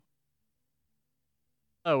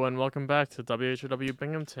Hello and welcome back to WHW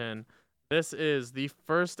Binghamton. This is the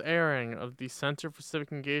first airing of the Center for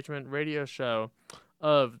Civic Engagement radio show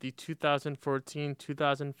of the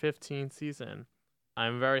 2014-2015 season.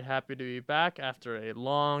 I'm very happy to be back after a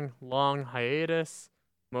long, long hiatus,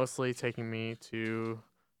 mostly taking me to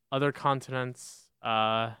other continents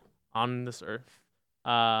on this earth.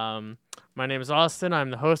 Um, my name is Austin.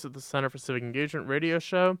 I'm the host of the Center for Civic Engagement radio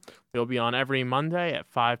show. We'll be on every Monday at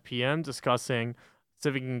 5 p.m. discussing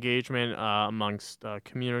civic engagement amongst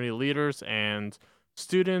community leaders and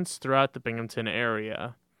students throughout the Binghamton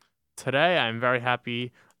area. Today, I'm very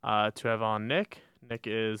happy to have on Nick. Nick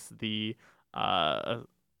is the uh,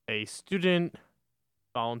 a student,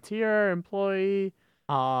 volunteer, employee,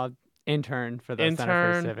 Uh, Intern for the Center for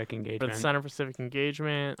intern Civic for the Engagement. Center for Civic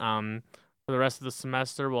Engagement. For the rest of the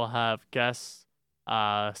semester, we'll have guests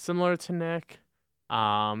similar to Nick.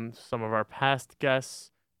 Some of our past guests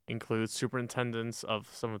include superintendents of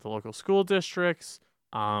some of the local school districts,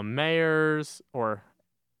 mayors, or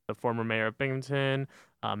the former mayor of Binghamton,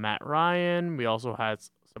 Matt Ryan. We also had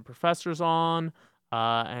some professors on,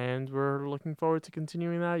 and we're looking forward to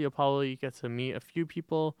continuing that. You'll probably get to meet a few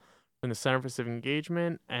people from the Center for Civic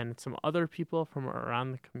Engagement and some other people from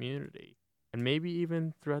around the community, and maybe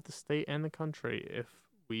even throughout the state and the country if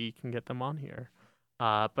we can get them on here.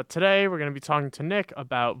 But today we're going to be talking to Nick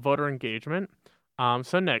about voter engagement.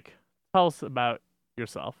 So Nick, tell us about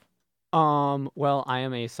yourself. Well, I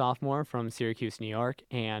am a sophomore from Syracuse, New York,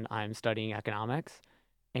 and I'm studying economics.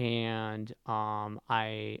 And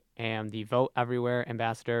I am the Vote Everywhere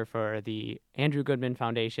ambassador for the Andrew Goodman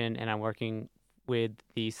Foundation, and I'm working with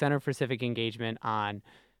the Center for Civic Engagement on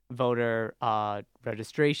voter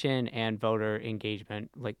registration and voter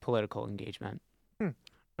engagement, like political engagement. Hmm,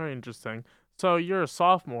 very interesting. So you're a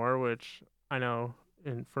sophomore, which I know,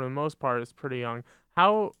 for the most part, is pretty young.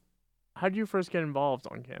 How how did you first get involved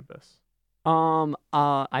on campus?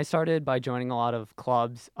 I started by joining a lot of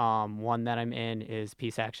clubs. One that I'm in is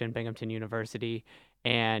Peace Action Binghamton University,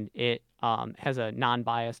 and it has a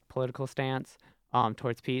non-biased political stance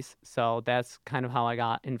towards peace. So that's kind of how I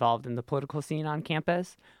got involved in the political scene on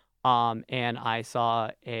campus. And I saw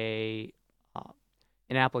uh,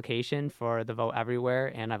 an application for the Vote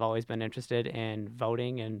Everywhere, and I've always been interested in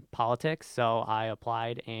voting and politics. So I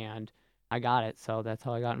applied and I got it. So that's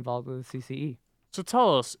how I got involved with the CCE. So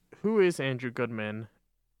tell us, who is Andrew Goodman,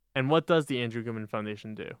 and what does the Andrew Goodman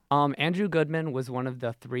Foundation do? Andrew Goodman was one of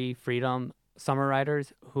the three Freedom Summer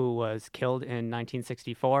Riders who was killed in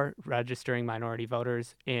 1964, registering minority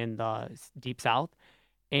voters in the Deep South.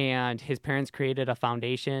 And his parents created a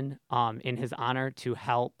foundation in his honor to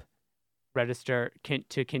help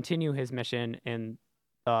to continue his mission in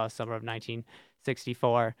the summer of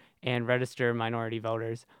 1964 and register minority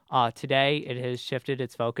voters. Today, it has shifted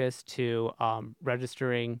its focus to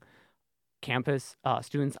registering campus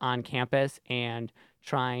students on campus and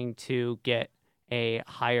trying to get a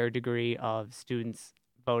higher degree of students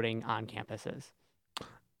voting on campuses.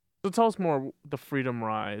 So tell us more the Freedom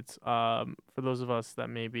Rides. For those of us that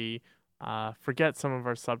maybe forget some of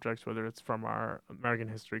our subjects, whether it's from our American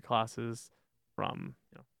history classes from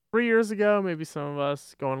 3 years ago, maybe some of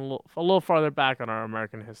us going a little farther back on our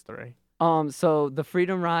American history. So the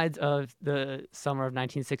Freedom Rides of the summer of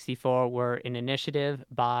 1964 were an initiative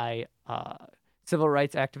by civil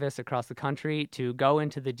rights activists across the country to go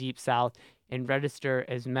into the Deep South and register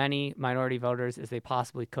as many minority voters as they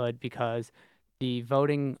possibly could because the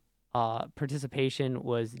voting participation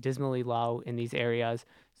was dismally low in these areas.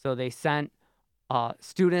 So they sent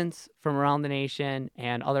students from around the nation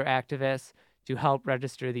and other activists to help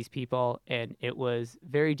register these people, and it was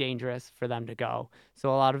very dangerous for them to go.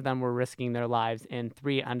 So a lot of them were risking their lives, and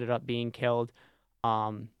three ended up being killed.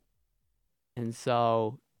 Um, and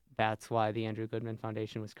so that's why the Andrew Goodman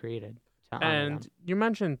Foundation was created to honor And them. you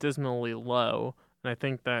mentioned dismally low, and I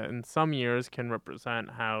think that in some years can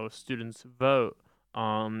represent how students vote.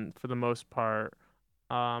 For the most part,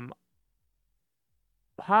 um,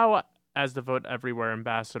 how as the Vote Everywhere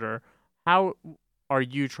ambassador, how are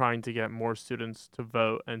you trying to get more students to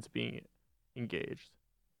vote and to be engaged?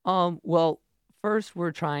 Well, first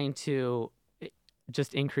we're trying to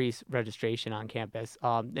just increase registration on campus.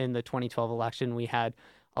 In the 2012 election, we had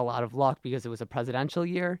a lot of luck because it was a presidential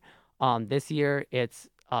year. This year, it's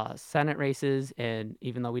Senate races, and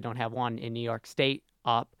even though we don't have one in New York State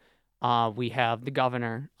up, we have the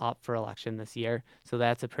governor up for election this year. So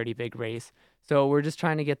that's a pretty big race. So we're just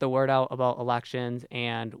trying to get the word out about elections,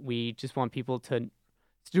 and we just want people to,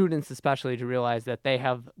 students especially, to realize that they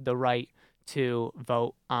have the right to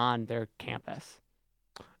vote on their campus.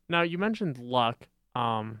 Now you mentioned luck,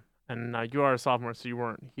 and you are a sophomore, so you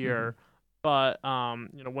weren't hmm here. But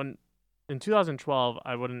when in 2012,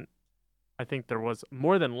 I think there was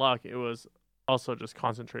more than luck. It was also just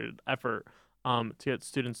concentrated effort to get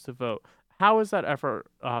students to vote. How is that effort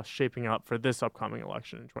shaping up for this upcoming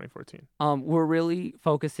election in 2014? We're really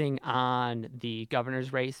focusing on the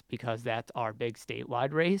governor's race because that's our big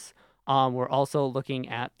statewide race. We're also looking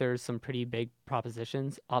at there's some pretty big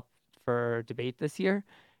propositions up for debate this year.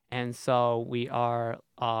 And so we are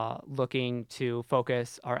looking to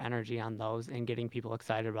focus our energy on those and getting people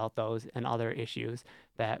excited about those and other issues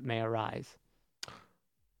that may arise.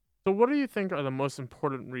 So, what do you think are the most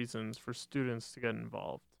important reasons for students to get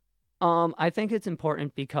involved? I think it's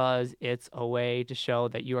important because it's a way to show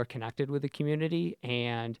that you are connected with the community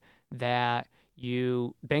and that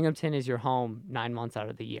Binghamton is your home 9 months out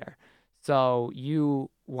of the year. So you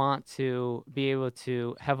want to be able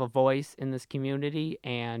to have a voice in this community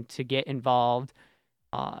and to get involved.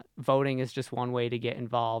 Voting is just one way to get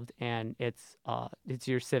involved, and it's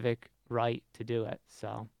your civic right to do it.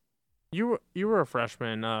 So You were a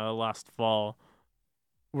freshman last fall.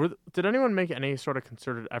 Did anyone make any sort of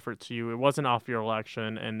concerted effort to you? It wasn't off your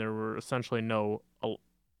election, and there were essentially no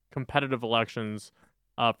competitive elections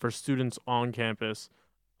for students on campus.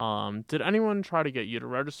 Did anyone try to get you to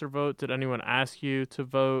register vote? Did anyone ask you to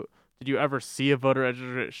vote? Did you ever see a voter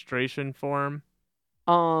registration form?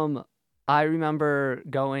 Um, I remember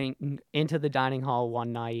going into the dining hall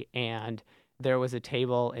one night and there was a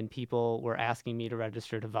table and people were asking me to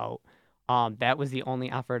register to vote. That was the only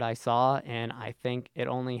effort I saw, and I think it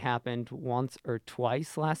only happened once or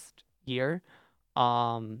twice last year.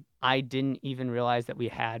 I didn't even realize that we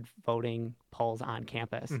had voting polls on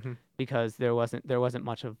campus Hmm. because there wasn't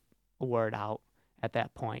much of a word out at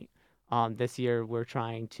that point. This year we're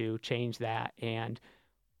trying to change that and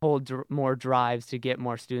hold more drives to get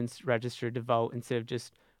more students registered to vote instead of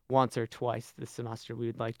just once or twice this semester. We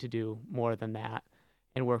would like to do more than that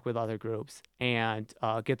and work with other groups and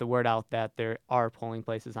get the word out that there are polling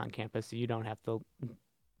places on campus so you don't have to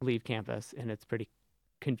leave campus and it's pretty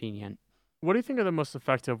convenient. What do you think are the most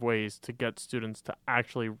effective ways to get students to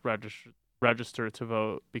actually register to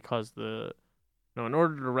vote? Because in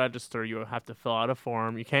order to register, you have to fill out a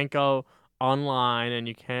form. You can't go online, and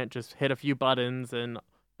you can't just hit a few buttons and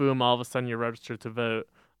boom, all of a sudden you're registered to vote.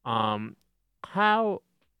 Um, how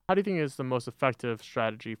how do you think is the most effective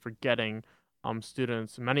strategy for getting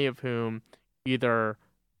students, many of whom either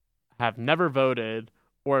have never voted,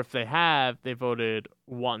 or if they have, they voted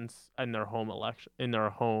once in their home election in their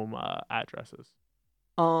home addresses?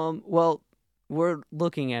 Well, we're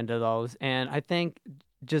looking into those, and I think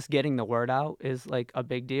just getting the word out is like a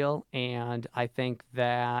big deal. And I think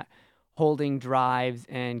that holding drives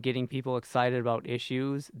and getting people excited about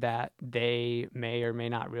issues that they may or may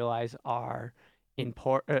not realize are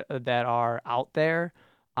that are out there,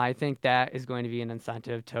 I think that is going to be an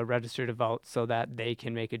incentive to register to vote so that they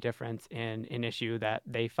can make a difference in an issue that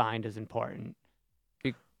they find is important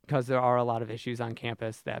because there are a lot of issues on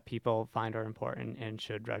campus that people find are important and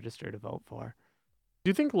should register to vote for. Do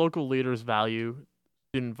you think local leaders value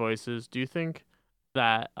student voices? Do you think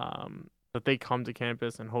that they come to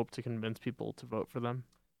campus and hope to convince people to vote for them?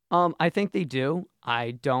 I think they do.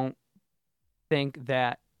 I don't think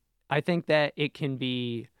that. I think that it can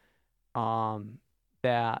be um,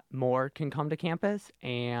 that more can come to campus,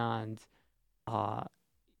 and uh,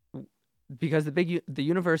 because the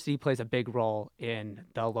university plays a big role in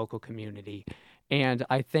the local community, and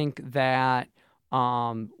I think that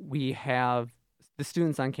we have the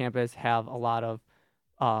students on campus have a lot of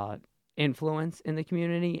uh, influence in the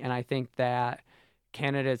community, and I think that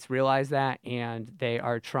candidates realize that, and they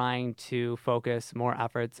are trying to focus more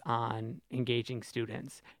efforts on engaging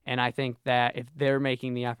students. And I think that if they're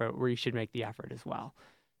making the effort, we should make the effort as well.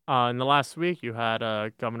 In the last week, you had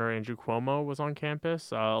Governor Andrew Cuomo was on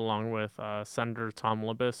campus, along with Senator Tom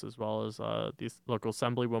Libous, as well as these local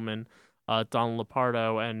assemblywoman Donald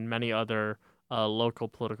Lapardo, and many other local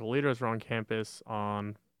political leaders were on campus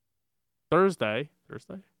on Thursday.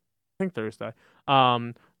 Thursday, I think Thursday.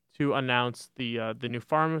 Um, to announce the new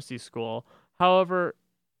pharmacy school. However,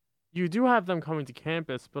 you do have them coming to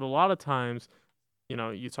campus, but a lot of times,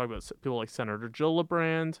 you talk about people like Senator Jill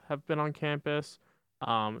LeBrand have been on campus.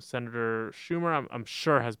 Senator Schumer, I'm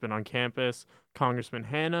sure, has been on campus. Congressman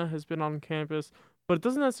Hanna has been on campus, but it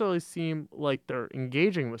doesn't necessarily seem like they're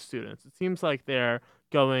engaging with students. It seems like they're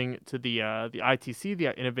going to the ITC,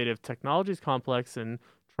 the Innovative Technologies Complex, and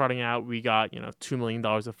trotting out, we got $2 million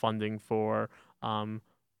of funding for um,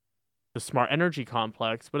 the smart energy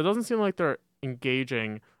complex, but it doesn't seem like they're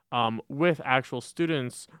engaging with actual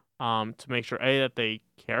students to make sure A, that they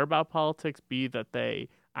care about politics, B, that they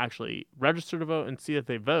actually register to vote, and C, that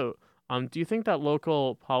they vote. Do you think that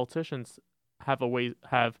local politicians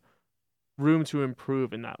have room to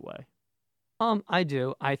improve in that way? I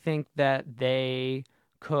do. I think that they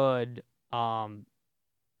could um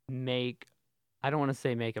make I don't want to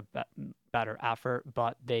say make a better effort,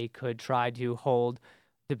 but they could try to hold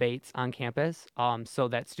debates on campus so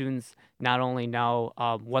that students not only know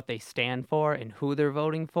what they stand for and who they're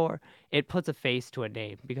voting for, it puts a face to a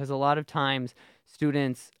name. Because a lot of times,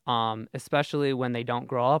 students, especially when they don't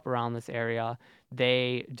grow up around this area,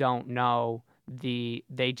 they don't know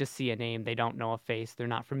they just see a name, they don't know a face, they're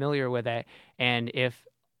not familiar with it. And if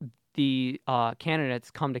the candidates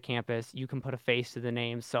come to campus, you can put a face to the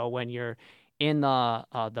name. So when you're in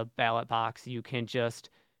the ballot box, you can just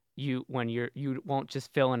you won't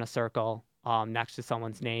just fill in a circle next to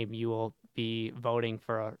someone's name. You will be voting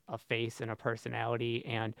for a face and a personality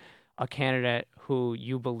and a candidate who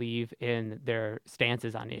you believe in their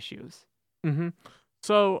stances on issues. Mm-hmm.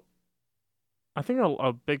 So I think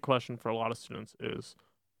a big question for a lot of students is,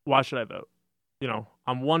 why should I vote?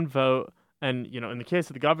 I'm one vote, and in the case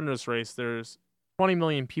of the governor's race, there's 20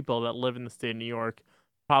 million people that live in the state of New York.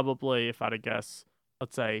 Probably, if I had to guess,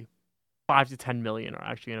 let's say 5 to 10 million are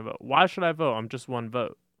actually gonna vote. Why should I vote? I'm just one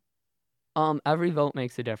vote. Every vote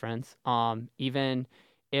makes a difference. Even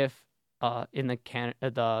if in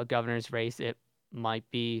the governor's race it might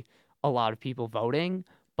be a lot of people voting,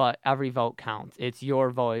 but every vote counts. It's your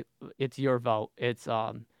vote. It's your vote. It's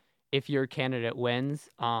if your candidate wins,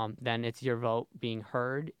 then it's your vote being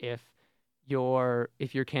heard. If your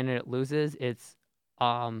candidate loses, it's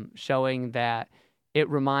showing that it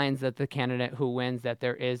reminds that the candidate who wins that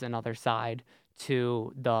there is another side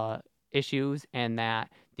to the issues and that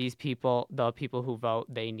these people, the people who vote,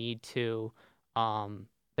 they need to,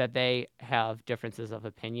 that they have differences of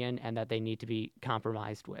opinion and that they need to be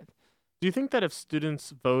compromised with. Do you think that if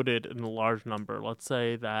students voted in a large number, let's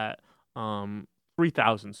say that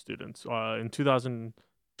 3,000 students in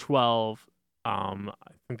 2012, I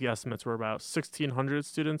think the estimates were about 1,600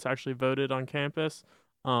 students actually voted on campus,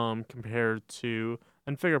 compared to,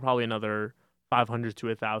 and figure probably another 500 to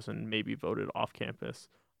 1,000 maybe voted off campus.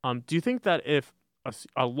 Do you think that if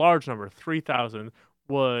a large number, 3,000,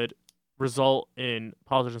 would result in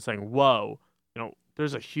politicians saying, "Whoa,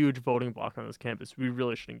 there's a huge voting block on this campus. We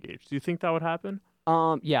really should engage." Do you think that would happen?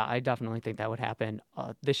 Yeah, I definitely think that would happen.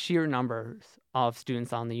 The sheer numbers of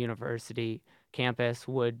students on the university campus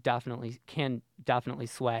can definitely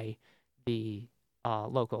sway the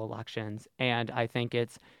local elections, and I think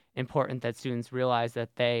it's important that students realize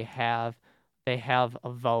that they have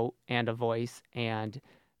a vote and a voice, and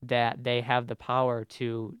that they have the power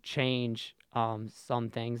to change some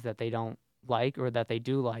things that they don't like or that they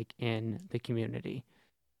do like in the community.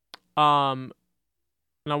 Um,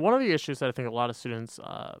 Now, one of the issues that I think a lot of students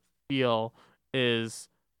feel is,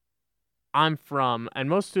 I'm from, and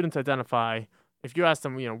most students identify, if you ask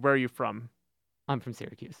them, where are you from? I'm from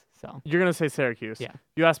Syracuse, so You're going to say Syracuse. yeah.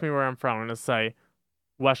 If you ask me where I'm from, I'm going to say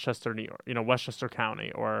Westchester, New York, Westchester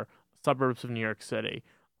County or suburbs of New York City.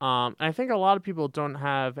 And I think a lot of people don't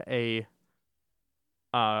have uh,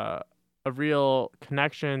 a real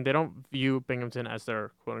connection. They don't view Binghamton as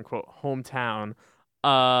their quote unquote hometown.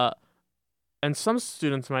 Uh, and some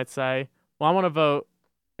students might say, well, I want to vote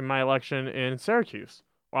in my election in Syracuse,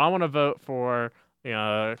 or I want to vote for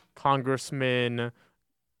Congressman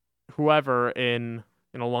whoever in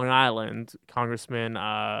Long Island, Congressman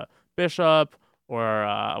Bishop, or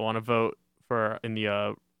I want to vote for in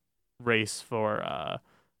the race for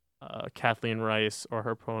Kathleen Rice or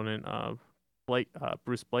her opponent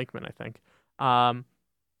Bruce Blakeman, I think.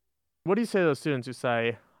 What do you say to those students who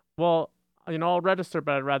say, well, I'll register,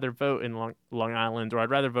 but I'd rather vote in Long Island, or I'd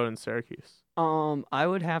rather vote in Syracuse? I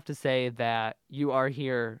would have to say that you are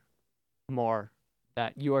here more,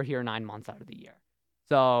 that you are here 9 months out of the year.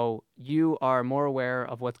 So you are more aware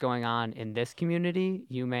of what's going on in this community.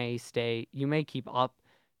 You may keep up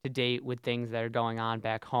to date with things that are going on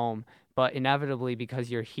back home, but inevitably,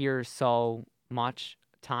 because you're here so much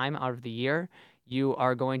time out of the year, you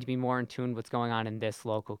are going to be more in tune with what's going on in this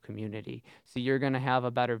local community. So you're going to have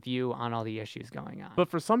a better view on all the issues going on. But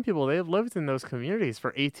for some people, they've lived in those communities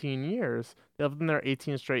for 18 years. They lived in there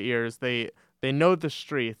 18 straight years. They know the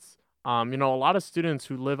streets. A lot of students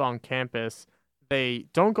who live on campus, they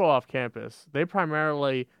don't go off campus. They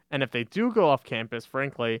primarily, and if they do go off campus,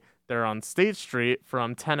 frankly, they're on State Street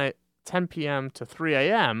from 10 p.m. to 3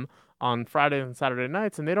 a.m. on Friday and Saturday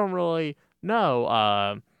nights, and they don't really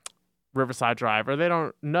know Riverside Drive, or they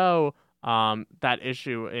don't know that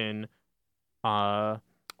issue in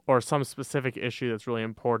or some specific issue that's really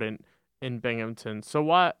important in Binghamton. So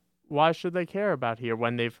why should they care about here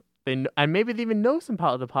when they've and maybe they even know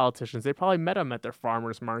the politicians. They probably met them at their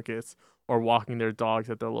farmers markets or walking their dogs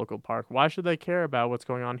at their local park. Why should they care about what's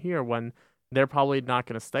going on here when they're probably not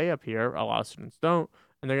going to stay up here? A lot of students don't,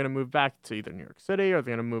 and they're going to move back to either New York City or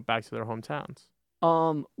they're going to move back to their hometowns.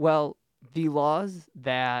 Well, the laws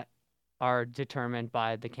that are determined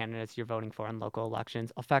by the candidates you're voting for in local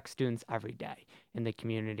elections affect students every day in the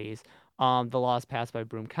communities. The laws passed by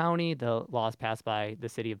Broome County, the laws passed by the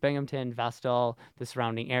city of Binghamton, Vestal, the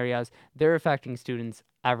surrounding areas, they're affecting students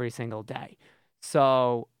every single day.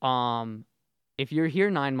 So, if you're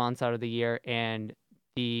here 9 months out of the year and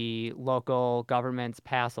the local governments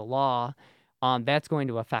pass a law, that's going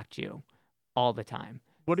to affect you all the time.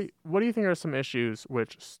 What do you think are some issues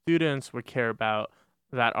which students would care about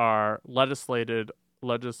that are legislated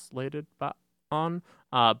by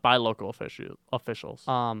local officials?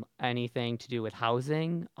 Anything to do with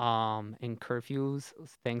housing, and curfews,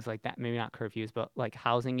 things like that. Maybe not curfews, but like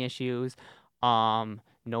housing issues,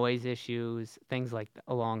 noise issues, things like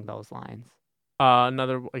along those lines.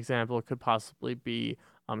 Another example could possibly be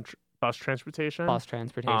bus transportation. Bus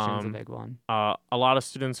transportation is a Um, big one. a lot of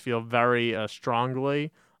students feel very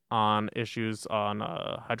strongly on issues on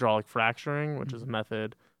hydraulic fracturing, which is a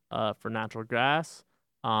method for natural gas.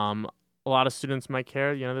 Um, a lot of students might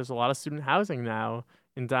care. There's a lot of student housing now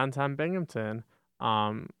in downtown Binghamton.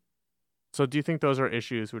 Um, so do you think those are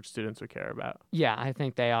issues which students would care about? Yeah, I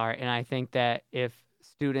think they are. And I think that if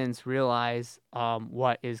students realize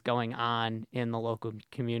what is going on in the local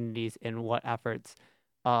communities and what efforts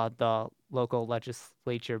the local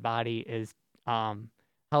legislature body is,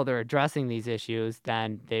 how they're addressing these issues,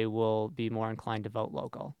 then they will be more inclined to vote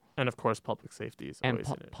local. And of course, public safety is And always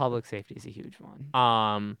an issue. public safety is a huge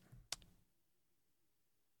one.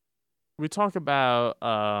 We talk about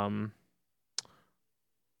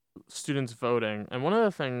students voting, and one of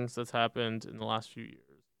the things that's happened in the last few years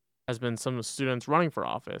has been some students running for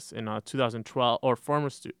office in 2012, or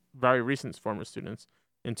very recent former students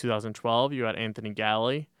in 2012. You had Anthony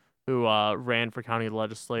Galley, who ran for county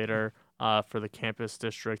legislator for the campus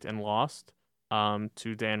district and lost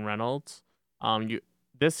to Dan Reynolds.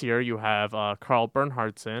 This year you have Carl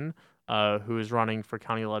Bernhardson, who is running for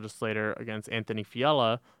county legislator against Anthony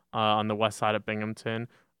Fiella on the west side of Binghamton.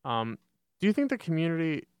 Do you think the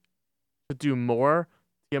community should do more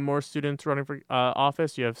to get more students running for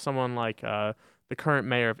office? You have someone like the current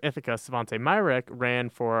mayor of Ithaca, Savante Myrick, ran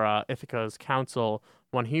for Ithaca's council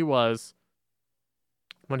when he was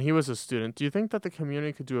a student. Do you think that the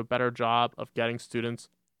community could do a better job of getting students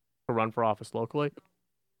to run for office locally?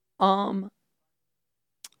 Um,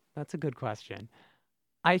 that's a good question.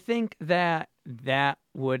 I think that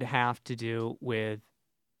would have to do with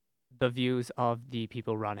the views of the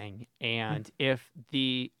people running. And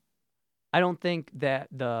I don't think that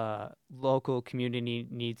the local community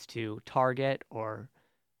needs to target or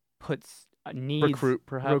Recruit,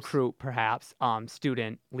 perhaps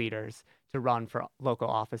student leaders to run for local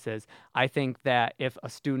offices. I think that if a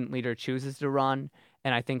student leader chooses to run,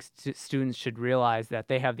 and I think students should realize that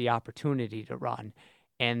they have the opportunity to run,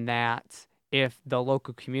 and that if the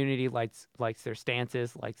local community likes their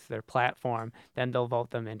stances, likes their platform, then they'll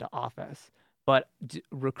vote them into office. But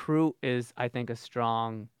recruit is, I think, a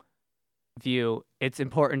strong view. It's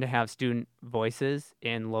important to have student voices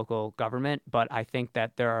in local government, but I think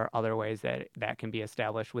that there are other ways that can be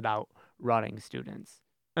established without running students.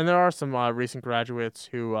 And there are some recent graduates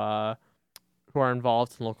who are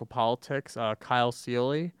involved in local politics. Kyle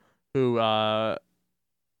Seeley, who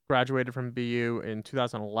graduated from BU in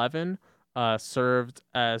 2011, served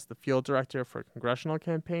as the field director for a congressional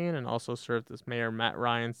campaign and also served as Mayor Matt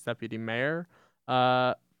Ryan's deputy mayor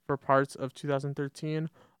for parts of 2013.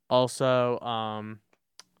 Also,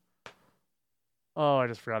 I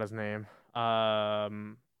just forgot his name. I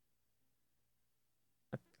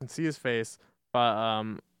can see his face, but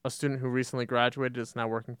a student who recently graduated is now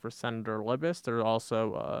working for Senator Libis. There are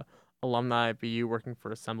also alumni at BU working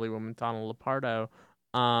for Assemblywoman Donna Lepardo.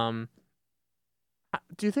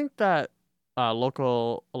 Do you think that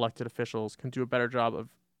local elected officials can do a better job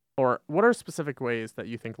or what are specific ways that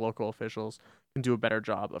you think local officials can do a better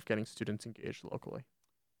job of getting students engaged locally?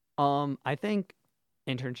 I think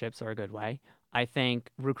internships are a good way. I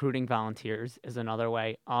think recruiting volunteers is another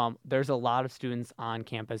way. There's a lot of students on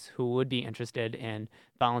campus who would be interested in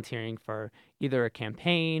volunteering for either a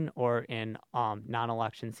campaign or in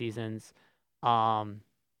non-election seasons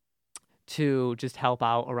to just help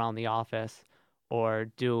out around the office or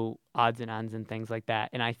do odds and ends and things like that.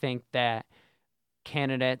 And I think that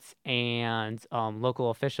candidates and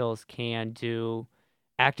local officials can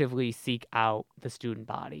actively seek out the student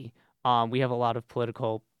body. We have a lot of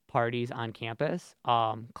political parties on campus,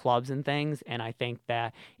 clubs and things. And I think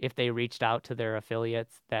that if they reached out to their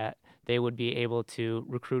affiliates, that they would be able to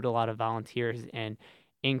recruit a lot of volunteers and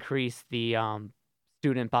increase the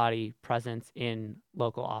student body presence in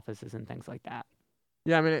local offices and things like that.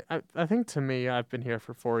 Yeah, I mean, I think to me, I've been here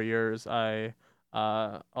for 4 years.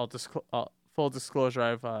 Full disclosure,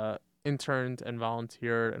 I've interned and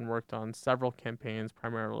volunteered and worked on several campaigns,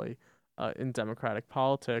 primarily in Democratic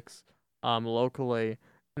politics, locally.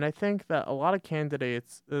 And I think that a lot of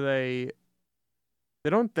candidates they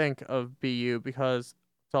don't think of BU because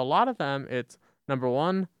to a lot of them, it's number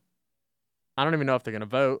one, I don't even know if they're gonna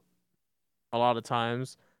vote a lot of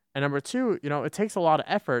times. And number two, it takes a lot of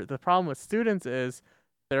effort. The problem with students is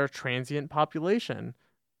they're a transient population.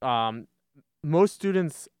 Um, Most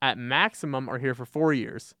students at maximum are here for 4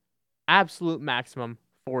 years. Absolute maximum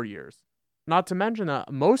 4 years. Not to mention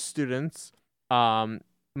that most students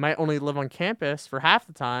might only live on campus for half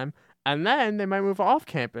the time, and then they might move off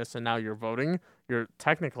campus. And now you're voting. You're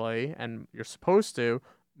technically, and you're supposed to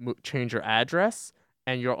change your address,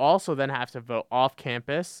 and you'll also then have to vote off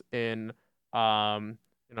campus in Seton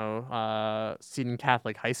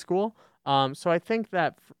Catholic High School. So I think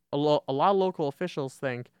that a lot of local officials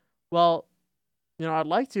think, well, I'd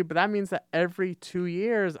like to, but that means that every 2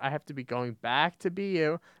 years I have to be going back to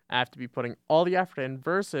BU. I have to be putting all the effort in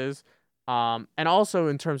versus, and also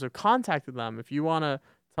in terms of contacting them, if you want to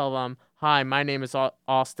tell them, hi, my name is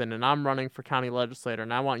Austin and I'm running for county legislator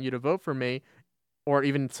and I want you to vote for me, or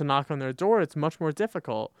even to knock on their door, it's much more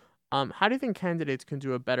difficult. How do you think candidates can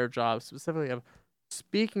do a better job specifically of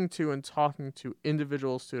speaking to and talking to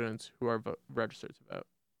individual students who are registered to vote?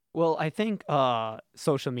 Well, I think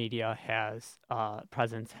social media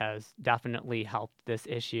presence has definitely helped this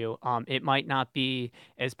issue. It might not be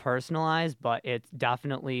as personalized, but it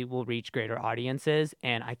definitely will reach greater audiences.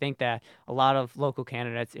 And I think that a lot of local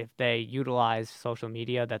candidates, if they utilize social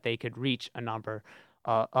media, that they could reach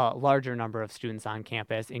a larger number of students on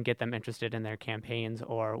campus and get them interested in their campaigns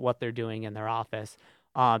or what they're doing in their office.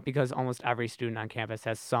 Because almost every student on campus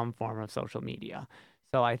has some form of social media.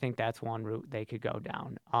 So I think that's one route they could go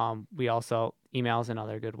down. We also email is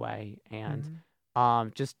another good way, and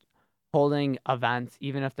just holding events,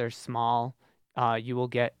 even if they're small, you will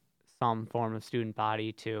get some form of student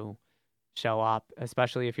body to show up,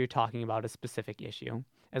 especially if you're talking about a specific issue.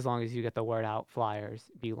 As long as you get the word out,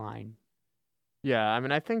 flyers, beeline. Yeah, I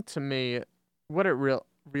mean, I think to me, what it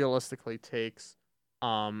realistically takes,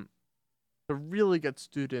 to really get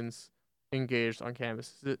students engaged on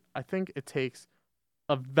campus, I think it takes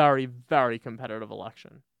a very, very competitive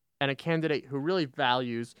election and a candidate who really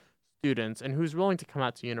values students and who's willing to come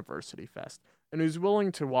out to University Fest and who's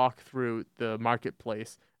willing to walk through the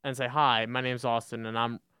marketplace and say, hi, my name's Austin and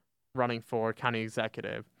I'm running for county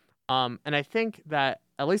executive. And I think that,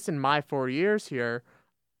 at least in my 4 years here,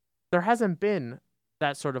 there hasn't been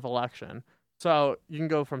that sort of election. So you can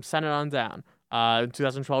go from Senate on down. In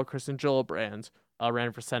 2012, Kristen Gillibrand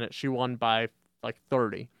ran for Senate. She won by like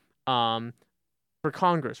 30. For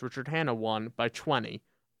Congress, Richard Hanna won by 20.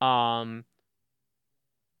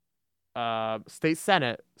 State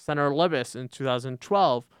Senate, Senator Libous in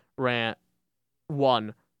 2012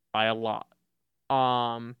 won by a lot.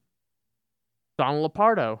 Donald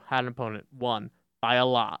Lepardo had an opponent, won by a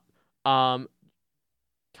lot.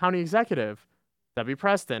 County Executive, Debbie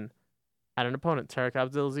Preston, had an opponent, Tarek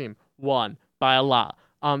Abdel-Azim, won by a lot.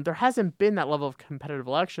 There hasn't been that level of competitive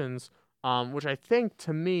elections, which I think,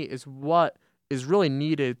 to me, is what is really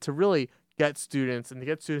needed to really get students and to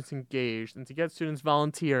get students engaged and to get students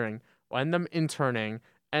volunteering and them interning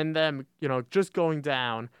and them, just going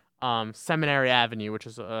down Seminary Avenue, which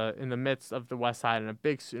is in the midst of the West Side and a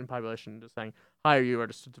big student population, just saying, hi, are you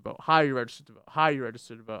registered to vote? Hi, are you registered to vote? Hi, are you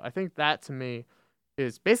registered to vote? I think that, to me,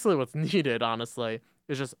 is basically what's needed, honestly.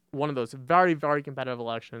 It's just one of those very, very competitive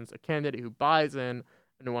elections, a candidate who buys in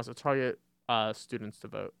and who wants to target students to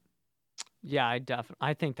vote. Yeah,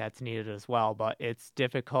 I think that's needed as well, but it's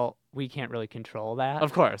difficult. We can't really control that.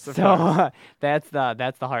 Of course. So that's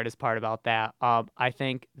the hardest part about that. I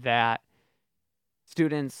think that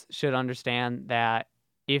students should understand that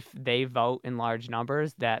if they vote in large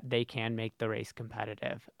numbers, that they can make the race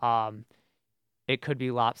competitive. It could be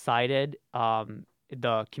lopsided.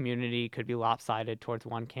 The community could be lopsided towards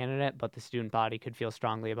one candidate, but the student body could feel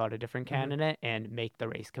strongly about a different candidate and make the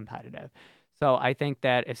race competitive. So I think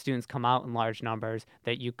that if students come out in large numbers,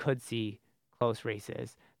 that you could see close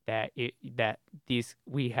races, that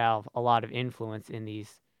we have a lot of influence in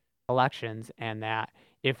these elections, and that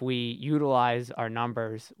if we utilize our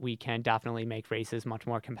numbers, we can definitely make races much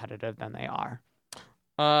more competitive than they are.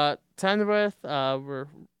 To end with, we're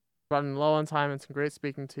running low on time. It's been great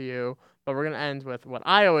speaking to you. But we're going to end with what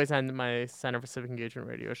I always end my Center for Civic Engagement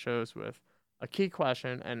radio shows with, a key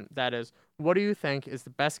question, and that is, what do you think is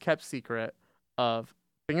the best kept secret of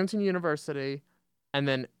Binghamton University, and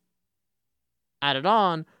then added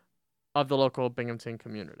on, of the local Binghamton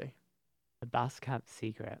community? The best kept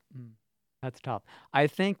secret. That's tough. I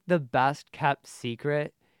think the best kept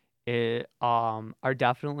secret are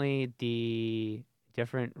definitely the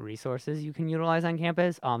different resources you can utilize on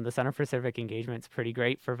campus. The Center for Civic Engagement is pretty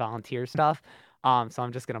great for volunteer stuff. So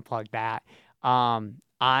I'm just gonna plug that.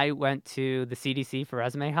 I went to the CDC for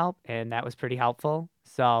resume help, and that was pretty helpful.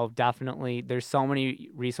 So definitely, there's so many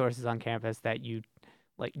resources on campus that you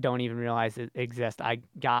don't even realize it exist. I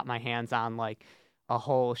got my hands on a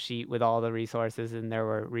whole sheet with all the resources, and there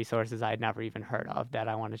were resources I'd never even heard of that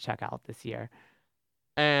I want to check out this year.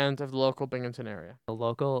 And of the local Binghamton area. The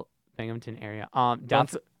local Binghamton area.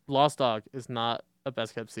 Lost Dog is not a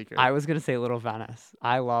best kept secret. I was gonna say Little Venice.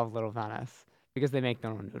 I love Little Venice because they make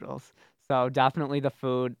their own noodles. So definitely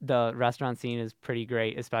the restaurant scene is pretty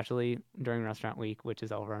great, especially during restaurant week, which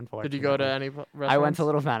is over, unfortunately. Did you go to any restaurants? I went to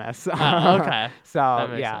Little Venice. Okay. So that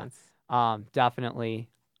makes yeah, sense. definitely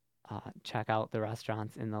check out the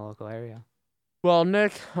restaurants in the local area. Well,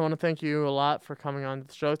 Nick, I want to thank you a lot for coming on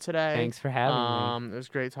the show today. Thanks for having me. It was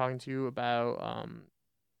great talking to you about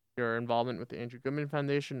your involvement with the Andrew Goodman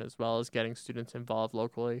Foundation, as well as getting students involved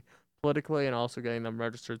locally, politically, and also getting them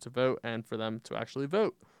registered to vote and for them to actually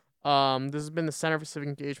vote. This has been the Center for Civic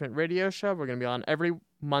Engagement radio show. We're going to be on every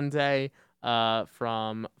Monday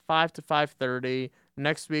from 5 to 5:30.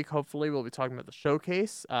 Next week, hopefully, we'll be talking about the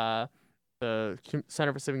showcase, the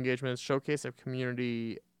Center for Civic Engagement's showcase of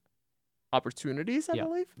community opportunities, I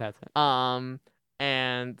believe. That's it.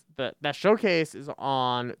 And that showcase is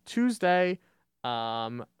on Tuesday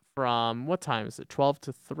from what time is it? 12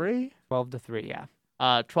 to 3? 12 to 3,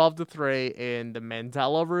 yeah. 12 to 3 in the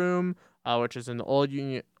Mandela Room, which is in the Old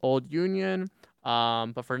Union.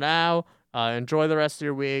 But for now, enjoy the rest of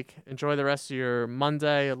your week. Enjoy the rest of your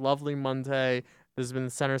Monday, a lovely Monday. This has been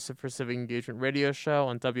the Center for Civic Engagement radio show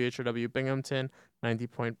on WHRW Binghamton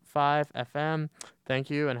 90.5 FM. Thank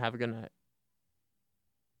you, and have a good night.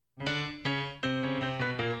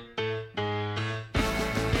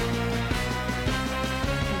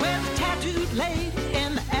 Well, tattooed lady